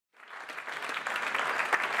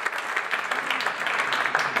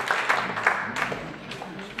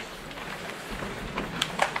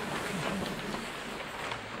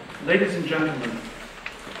Ladies and gentlemen,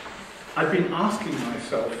 I've been asking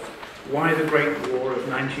myself why the Great War of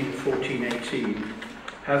 1914-18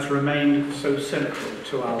 has remained so central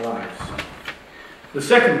to our lives. The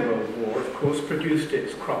Second World War, of course, produced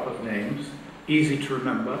its crop of names, easy to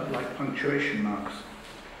remember, like punctuation marks.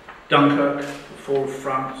 Dunkirk, the fall of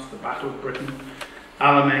France, the Battle of Britain,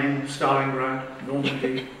 Alamein, Stalingrad,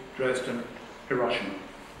 Normandy, Dresden, Hiroshima.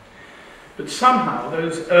 But somehow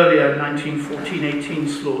those earlier 1914-18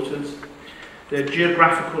 slaughters, their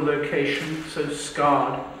geographical location so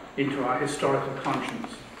scarred into our historical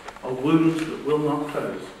conscience, are wounds that will not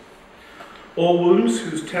close, or wounds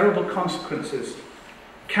whose terrible consequences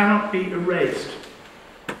cannot be erased.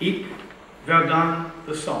 Ypres, Verdun,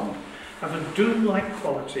 the Somme have a doom-like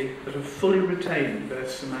quality that have fully retained their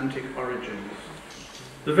semantic origins.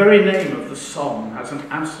 The very name of the Somme has an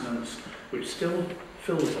assonance which still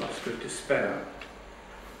fills us with despair.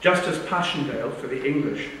 Just as Passchendaele for the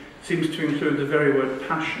English seems to include the very word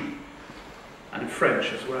passion, and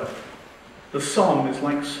French as well. The Somme is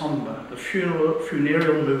like sombre, the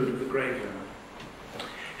funereal mood of the graveyard.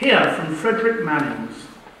 Here, from Frederick Manning's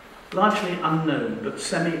largely unknown but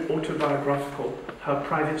semi-autobiographical Her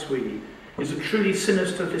Private's We, is a truly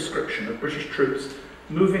sinister description of British troops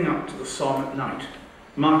moving up to the Somme at night,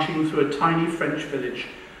 marching through a tiny French village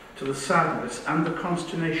to the sadness and the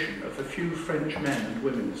consternation of the few French men and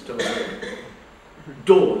women still alive.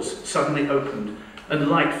 Doors suddenly opened, and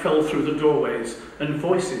light fell through the doorways, and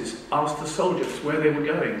voices asked the soldiers where they were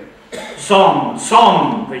going. "Somme!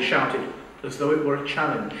 Somme!" they shouted, as though it were a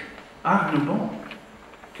challenge. "Ah, non bon,"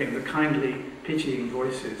 came the kindly, pitying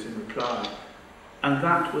voices in reply. And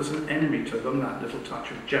that was an enemy to them, that little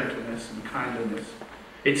touch of gentleness and kindliness.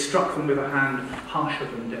 It struck them with a hand harsher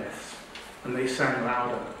than death's, and they sang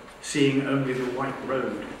louder, seeing only the white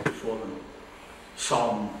road before them.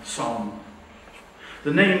 Somme, Somme.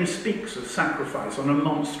 The name speaks of sacrifice on a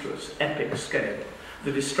monstrous, epic scale,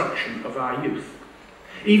 the destruction of our youth.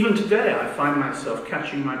 Even today I find myself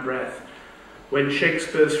catching my breath when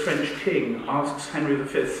Shakespeare's French king asks Henry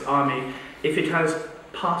V's army if it has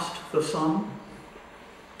passed the Somme.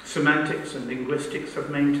 Semantics and linguistics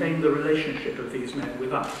have maintained the relationship of these men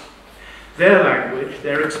with us. Their language,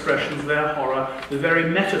 their expressions, their horror, the very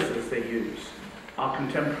metaphors they use are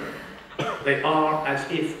contemporary. They are as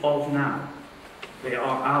if of now. They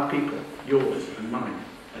are our people, yours and mine.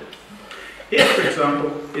 Here, for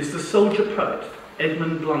example, is the soldier poet,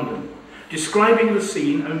 Edmund Blunden, describing the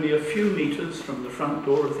scene only a few metres from the front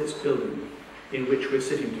door of this building in which we're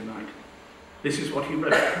sitting tonight. This is what he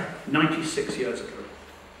wrote 96 years ago.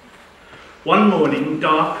 One morning,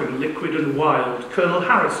 dark and liquid and wild, Colonel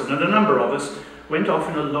Harrison and a number of us went off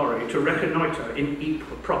in a lorry to reconnoitre in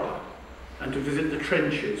Ypres proper and to visit the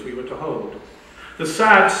trenches we were to hold. The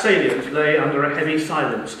sad salient lay under a heavy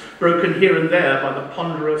silence, broken here and there by the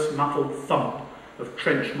ponderous, muffled thump of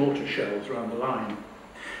trench mortar shells round the line.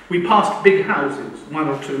 We passed big houses, one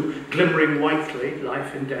or two, glimmering whitely,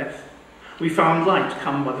 life and death. We found light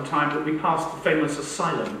come by the time that we passed the famous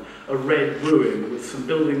asylum, a red ruin with some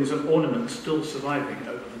buildings and ornaments still surviving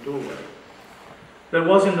over the doorway. There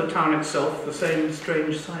was in the town itself the same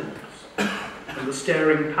strange silence, and the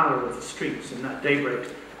staring pallor of the streets in that daybreak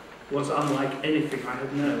was unlike anything I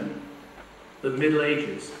had known. The Middle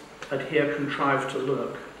Ages had here contrived to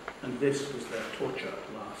lurk, and this was their torture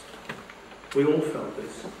at last. We all felt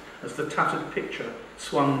this, as the tattered picture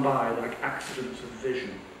swung by like accidents of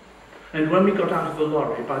vision. And when we got out of the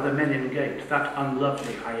lorry by the Menin Gate, that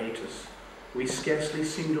unlovely hiatus, we scarcely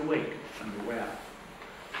seemed awake and aware.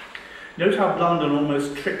 Note how Blunden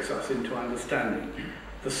almost tricks us into understanding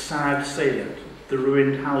the sad salient, the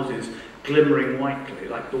ruined houses glimmering whitely,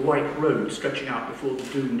 like the white road stretching out before the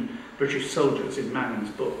doomed British soldiers in Manning's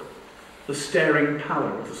book. The staring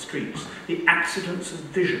pallor of the streets, the accidents of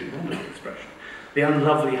vision, wonderful expression, the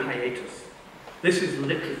unlovely hiatus. This is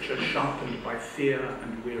literature sharpened by fear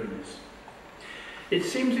and weariness. It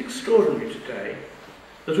seems extraordinary today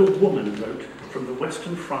that a woman wrote from the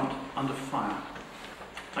Western Front under fire.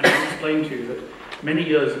 I can explain to you that many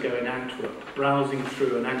years ago in Antwerp, browsing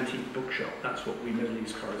through an antique bookshop, that's what we Middle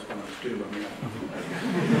East correspondents do when we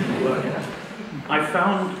have work, I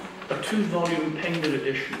found a 2-volume Penguin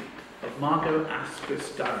edition of Margot Asquith's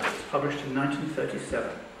diaries, published in 1937.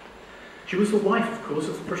 She was the wife, of course,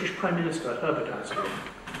 of the British Prime Minister, Herbert Asquith,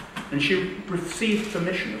 and she received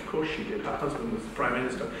permission, of course she did, her husband was the Prime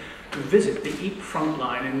Minister, to visit the Ypres front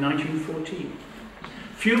line in 1914.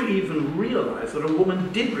 Few even realise that a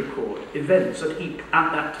woman did record events at Ypres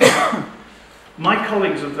at that time. My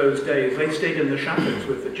colleagues of those days, they stayed in the chateaus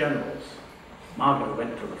with the generals. Margot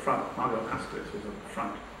went to the front. Margot Asquith was at the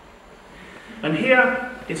front. And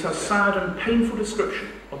here is her sad and painful description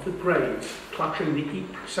of the graves cluttering the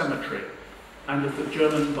Ypres cemetery and of the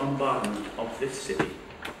German bombardment of this city.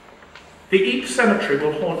 The Ypres cemetery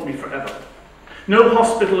will haunt me forever. No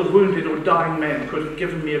hospital of wounded or dying men could have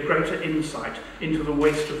given me a greater insight into the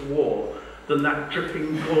waste of war than that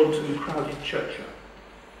dripping, gaunt and crowded churchyard.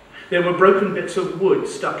 There were broken bits of wood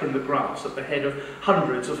stuck in the grass at the head of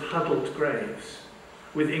hundreds of huddled graves,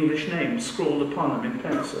 with English names scrawled upon them in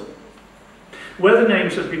pencil. Where the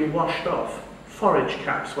names had been washed off, forage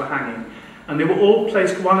caps were hanging, and they were all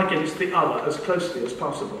placed one against the other as closely as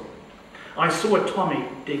possible. I saw a Tommy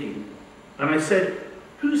digging, and I said,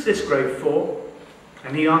 "Who's this grave for?"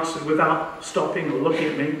 And he answered without stopping or looking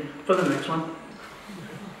at me, "For the next one."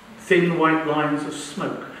 Thin white lines of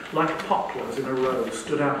smoke, like poplars in a row,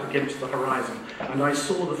 stood out against the horizon, and I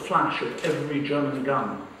saw the flash of every German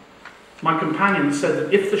gun. My companion said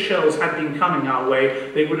that if the shells had been coming our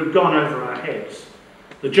way, they would have gone over our heads.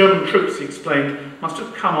 The German troops, he explained, must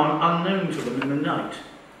have come on unknown to them in the night.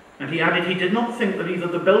 And he added he did not think that either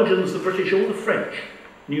the Belgians, the British or the French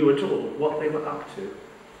knew at all what they were up to.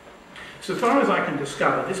 So far as I can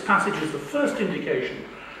discover, this passage is the first indication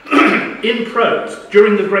in prose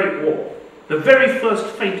during the Great War, the very first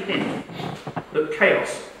faint hint that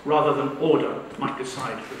chaos rather than order might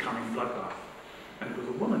decide the coming bloodbath. And it was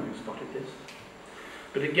a woman who spotted this.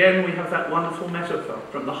 But again we have that wonderful metaphor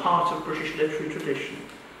from the heart of British literary tradition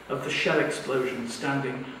of the shell explosion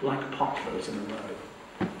standing like poplars in a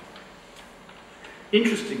row.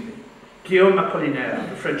 Interestingly, Guillaume Apollinaire,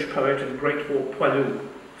 the French poet and Great War poilu,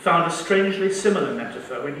 found a strangely similar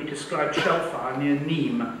metaphor when he described shellfire near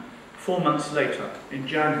Nîmes 4 months later, in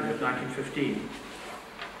January of 1915.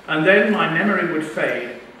 And then my memory would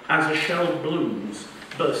fade as a shell blooms,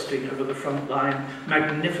 bursting over the front line,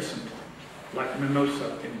 magnificent, like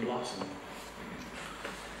mimosa in blossom.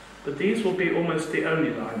 But these will be almost the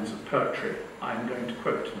only lines of poetry I am going to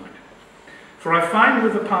quote tonight. For I find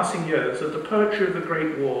with the passing years that the poetry of the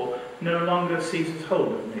Great War no longer seizes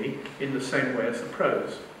hold of me in the same way as the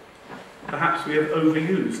prose. Perhaps we have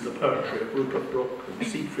overused the poetry of Rupert Brooke and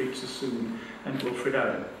Siegfried Sassoon and Wilfred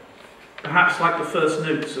Owen. Perhaps like the first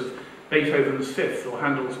notes of Beethoven's Fifth or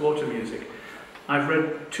Handel's Water Music, I've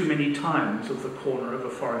read too many times of the corner of a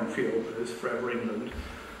foreign field that is forever England,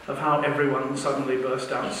 of how everyone suddenly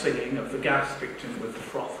burst out singing, of the gas victim with the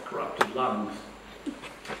froth-corrupted lungs.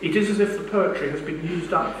 It is as if the poetry has been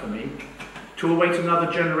used up for me to await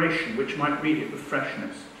another generation which might read it with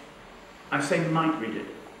freshness. I say might read it.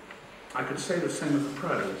 I could say the same of the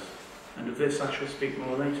prose, and of this I shall speak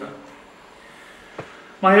more later.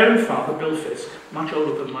 My own father, Bill Fisk, much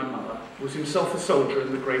older than my mother, was himself a soldier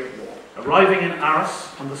in the Great War, arriving in Ypres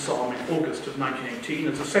on the Somme in August of 1918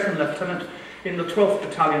 as a second lieutenant in the 12th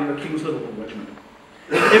Battalion of the King's Liverpool Regiment.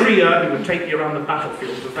 Every year he would take me around the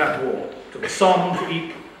battlefields of that war, to the Somme, to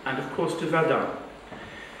Ypres, and of course to Verdun.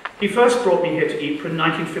 He first brought me here to Ypres in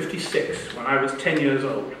 1956, when I was 10 years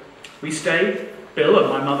old. We stayed, Bill and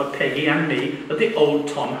my mother Peggy and me, at the Old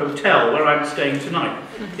Tom Hotel, where I'm staying tonight.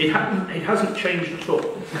 It hasn't changed at all,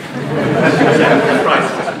 except the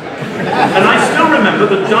prices. And I still remember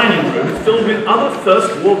the dining room filled with other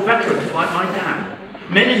First War veterans like my dad,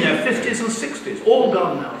 men in their 50s and 60s, all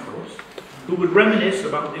gone now, of course, who would reminisce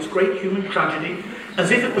about this great human tragedy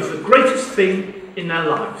as if it was the greatest thing in their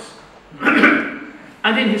lives.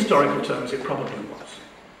 And in historical terms, it probably was.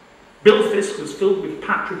 Bill Fisk was filled with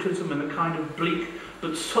patriotism and a kind of bleak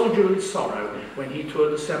but soldierly sorrow when he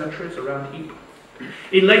toured the cemeteries around Ypres.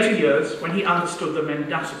 In later years, when he understood the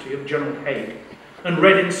mendacity of General Haig and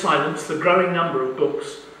read in silence the growing number of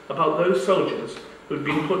books about those soldiers who had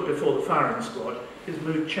been put before the firing squad, his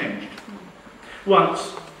mood changed.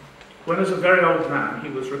 Once, when as a very old man he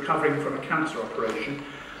was recovering from a cancer operation,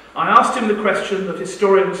 I asked him the question that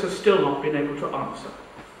historians have still not been able to answer.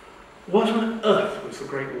 What on earth was the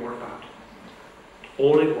Great War about?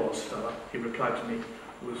 All it was, fella, he replied to me,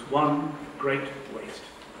 was one great waste.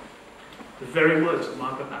 The very words of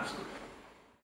Margaret Asquith.